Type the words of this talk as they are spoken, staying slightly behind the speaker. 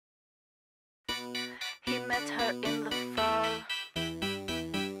met her in the fall.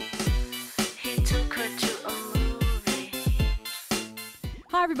 He took her to a movie.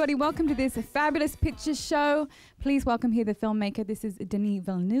 Hi everybody, welcome to this fabulous picture show. Please welcome here the filmmaker. This is Denis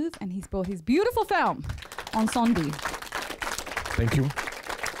Villeneuve and he's brought his beautiful film, Incendies. Thank you.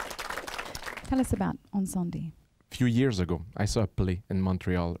 Tell us about Incendies. A few years ago, I saw a play in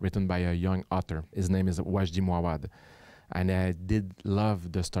Montreal written by a young author. His name is Wajdi Mouawad. And I did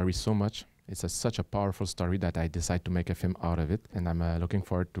love the story so much. It's such a powerful story that I decided to make a film out of it. And I'm looking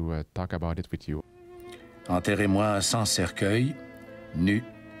forward to talk about it with you. Enterrez-moi sans cercueil, nu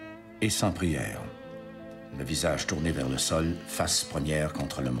et sans prière. Le visage tourné vers le sol, face première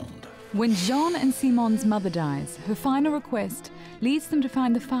contre le monde. When Jean and Simon's mother dies, her final request leads them to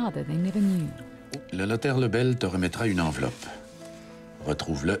find the father they never knew. Le notaire Lebel te remettra une enveloppe.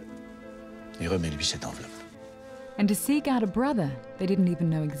 Retrouve-le et remets-lui cette enveloppe. And to seek out a brother they didn't even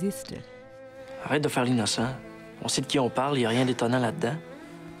know existed. Arrête de faire l'innocent. On sait de qui on parle, il n'y a rien d'étonnant là-dedans.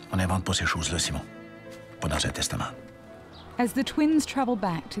 On n'invente pas ces choses-là, Simon. Pas dans un testament. As the twins travel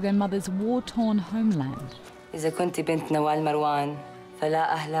back to their mother's war-torn homeland. إذا كنت بنت نوال مروان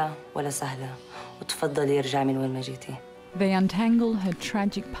فلا أهلا ولا سهلا وتفضلي ارجعي من وين ما جيتي. They untangle her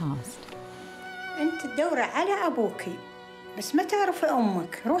tragic past. أنت تدوري على أبوكي بس ما تعرفي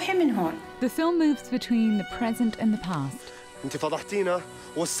أمك، روحي من هون. The film moves between the present and the past. أنت فضحتينا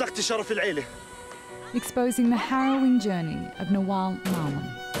ووسختي شرف العيلة. Exposing the harrowing journey of Nawal Marwan.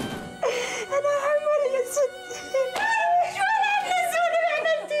 أنا حمل يا ستي. شو هالنزول اللي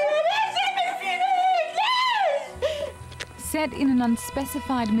عملتيها؟ ليش عمل فينا هيك؟ ليش؟ Set in an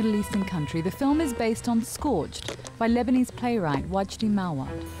unspecified Middle Eastern country, the film is based on Scorched by Lebanese playwright Wajdi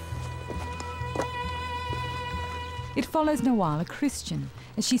Mouawad. It follows Nawal, a Christian,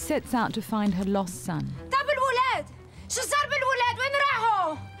 as she sets out to find her lost son. طب الولاد شو صار بالولاد وين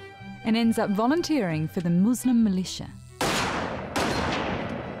راحوا؟ And ends up volunteering for the Muslim militia,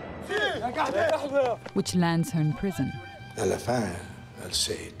 which lands her in prison. À la fin, elle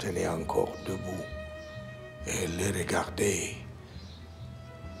s'est tenue encore debout. Et elle les regardait.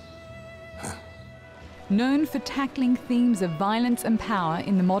 Known for tackling themes of violence and power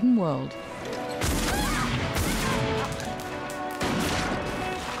in the modern world,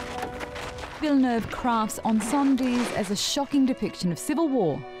 Villeneuve crafts Incendies as a shocking depiction of civil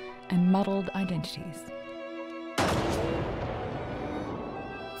war and muddled identities.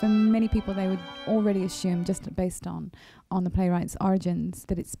 For many people, they would already assume, just based on the playwright's origins,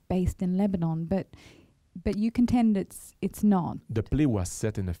 that it's based in Lebanon, but you contend it's not. The play was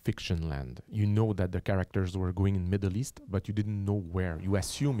set in a fiction land. You know that the characters were going in Middle East, but you didn't know where. You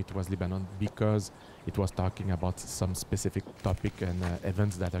assume it was Lebanon because it was talking about some specific topic and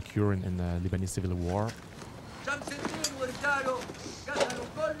events that occur in the Lebanese civil war.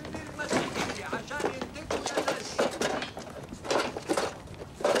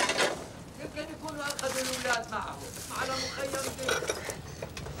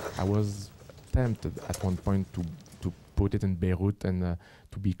 I was tempted at one point to put it in Beirut and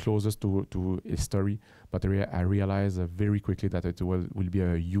to be closest to history, but I realized very quickly that it will be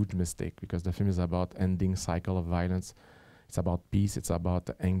a huge mistake because the film is about ending cycle of violence. It's about peace, it's about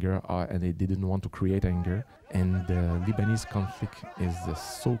anger, and they didn't want to create anger. And the Lebanese conflict is a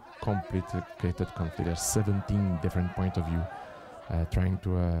so complicated conflict. There's 17 different points of view trying to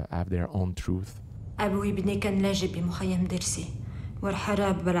have their own truth. أبوي ابني كان لاجئ بمخيم درسي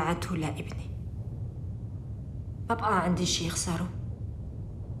والحراب بلعته لابني. ما بقى عندي شي يخسره.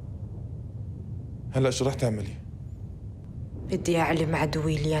 هلا شو رح تعملي؟ بدي أعلم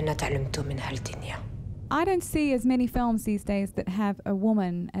عدوي اللي أنا تعلمته من هالدنيا. I don't see as many films these days that have a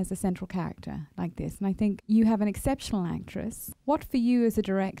woman as a central character like this, and I think you have an exceptional actress. What for you as a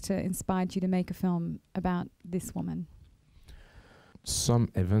director inspired you to make a film about this woman? Some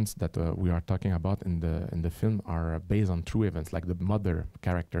events that we are talking about in the film are based on true events. Like the mother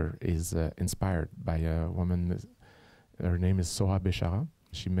character is inspired by a woman. Her name is Soha Beshara.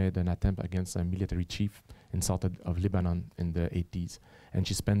 She made an attempt against a military chief in south of Lebanon in the 80s, and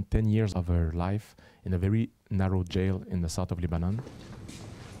she spent 10 years of her life in a very narrow jail in the south of Lebanon.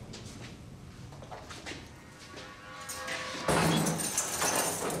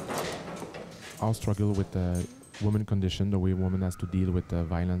 I'll struggle with the woman condition, the way woman has to deal with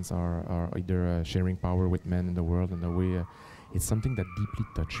violence or either sharing power with men in the world, and the way it's something that deeply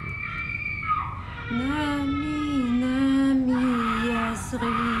touched me.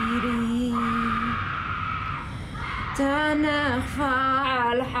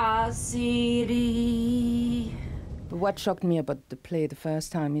 What shocked me about the play the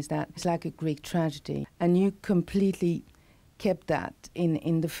first time is that it's like a Greek tragedy, and you completely kept that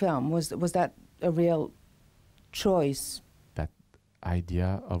in the film. Was that a real choice. That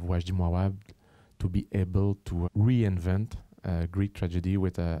idea of Wajdi Mouawad to be able to reinvent Greek tragedy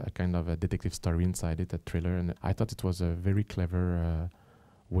with a kind of a detective story inside it, a thriller, and I thought it was a very clever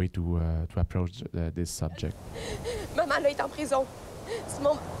way to approach this subject. Maman, elle est en prison. C'est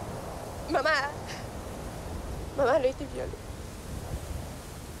mon... Maman... Maman, elle a été violée.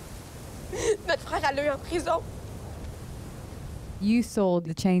 Notre frère, elle l'a eu en prison. You saw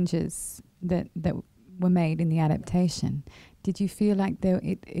the changes that were made in the adaptation. Did you feel like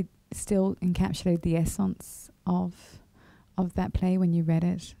it still encapsulated the essence of that play when you read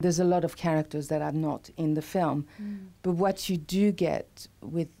it? There's a lot of characters that are not in the film, but what you do get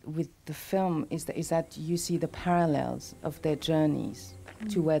with the film is that you see the parallels of their journeys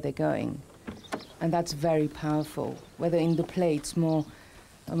to where they're going, and that's very powerful. Whether in the play, it's more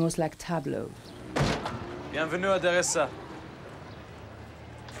almost like tableau. Bienvenue à Deressa.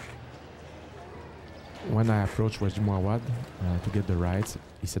 When I approached Wajdi Mouawad to get the rights,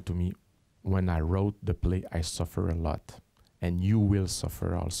 he said to me, when I wrote the play, I suffer a lot. And you will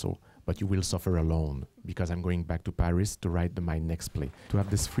suffer also, but you will suffer alone, because I'm going back to Paris to write my next play. To have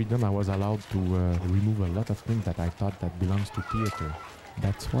this freedom, I was allowed to remove a lot of things that I thought that belongs to theater.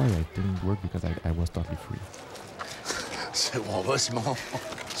 That's why I didn't work, because I was totally free. C'est où on va, Simon?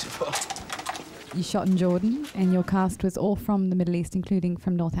 Je sais pas. You shot in Jordan, and your cast was all from the Middle East, including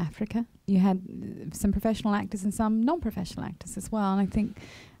from North Africa. You had some professional actors and some non-professional actors as well, and I think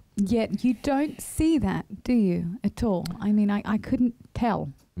yet you don't see that, do you, at all? I mean, I couldn't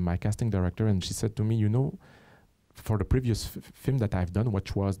tell. My casting director, and she said to me, you know, for the previous film that I've done,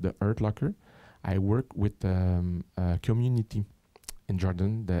 which was The Earth Locker, I worked with a community in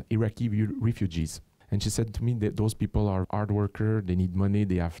Jordan, the Iraqi refugees. And she said to me that those people are hard workers, they need money,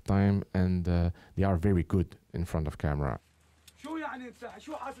 they have time, and they are very good in front of camera. شو يعني انت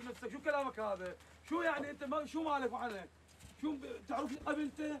شو حاسس نفسك شو كلامك هذا شو يعني انت ما شو مالك وعنك شو تعرفني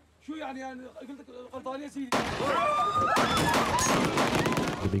قبلته شو يعني قلت لك غلطان يا سيدي.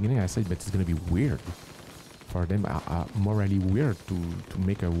 At the beginning I said, but it's going to be weird for them, morally weird to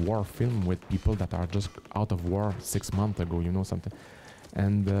make a war film with people that are just out of war 6 months ago, you know, something.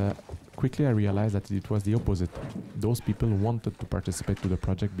 And quickly I realized that it was the opposite. Those people wanted to participate to the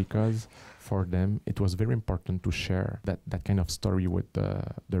project because for them it was very important to share that kind of story with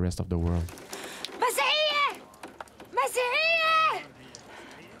the rest of the world.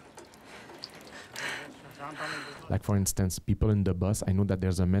 Like for instance, people in the bus, I know that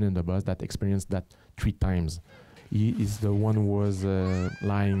there's a man in the bus that experienced that 3 times. He is the one who was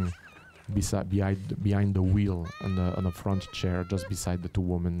lying behind the wheel on the front chair, just beside the 2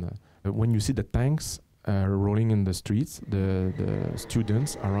 women. When you see the tanks rolling in the streets, the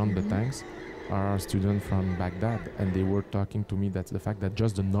students around the tanks are students from Baghdad, and they were talking to me that the fact that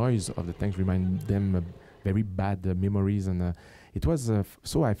just the noise of the tanks remind them very bad memories, and it was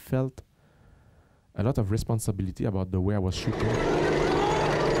so I felt a lot of responsibility about the way I was shooting.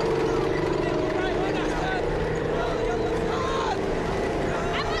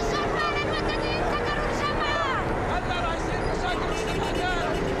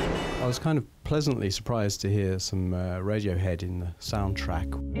 I was kind of pleasantly surprised to hear some Radiohead in the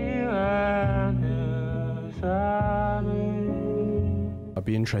soundtrack. I'd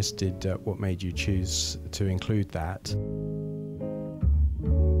be interested what made you choose to include that.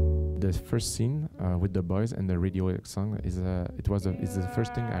 The first scene with the boys and the Radiohead song is the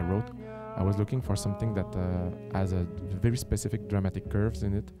first thing I wrote. I was looking for something that has a very specific dramatic curves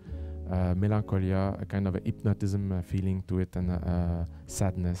in it. Melancholia, a kind of a hypnotism feeling to it, and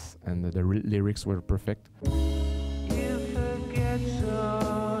sadness, and the lyrics were perfect.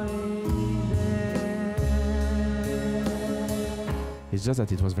 It's just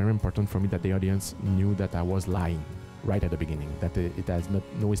that it was very important for me that the audience knew that I was lying right at the beginning, that it has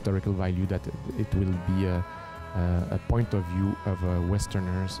no historical value, that it will be a point of view of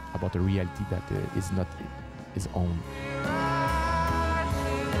Westerners about a reality that is not his own.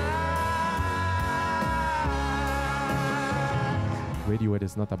 Radiohead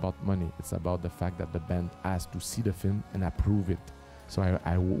is not about money, it's about the fact that the band has to see the film and approve it. So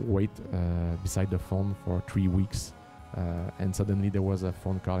I wait beside the phone for 3 weeks, and suddenly there was a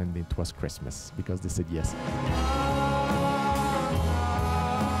phone call and it was Christmas, because they said yes.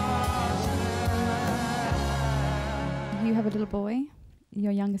 You have a little boy,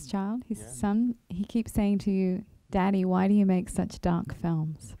 your youngest child, his son. He keeps saying to you, Daddy, why do you make such dark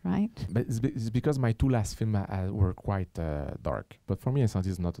films, right? But it's because my 2 last films were quite dark. But for me, Incendies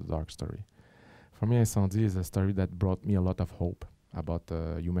is not a dark story. For me, Incendies is a story that brought me a lot of hope about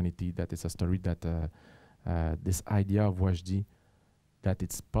humanity. That is a story that this idea of Wajdi that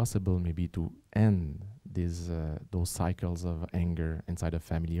it's possible maybe to end those cycles of anger inside a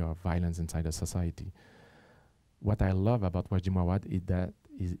family or violence inside a society. What I love about Wajdi Mawad is that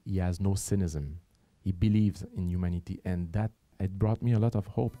he has no cynicism. He believes in humanity, and that it brought me a lot of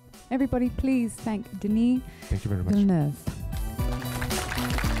hope. Everybody, please thank Denis Thank you very much. Villeneuve.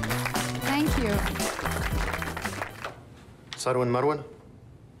 Thank you. Sarwan Marwan?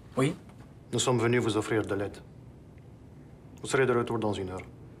 Oui? Nous sommes venus vous offrir de l'aide. Vous serez de retour dans 1 heure.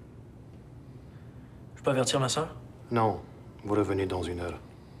 Je peux avertir ma sœur? Non, vous revenez dans 1 heure.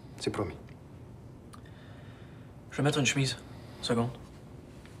 C'est promis. Je vais mettre une chemise. Seconde.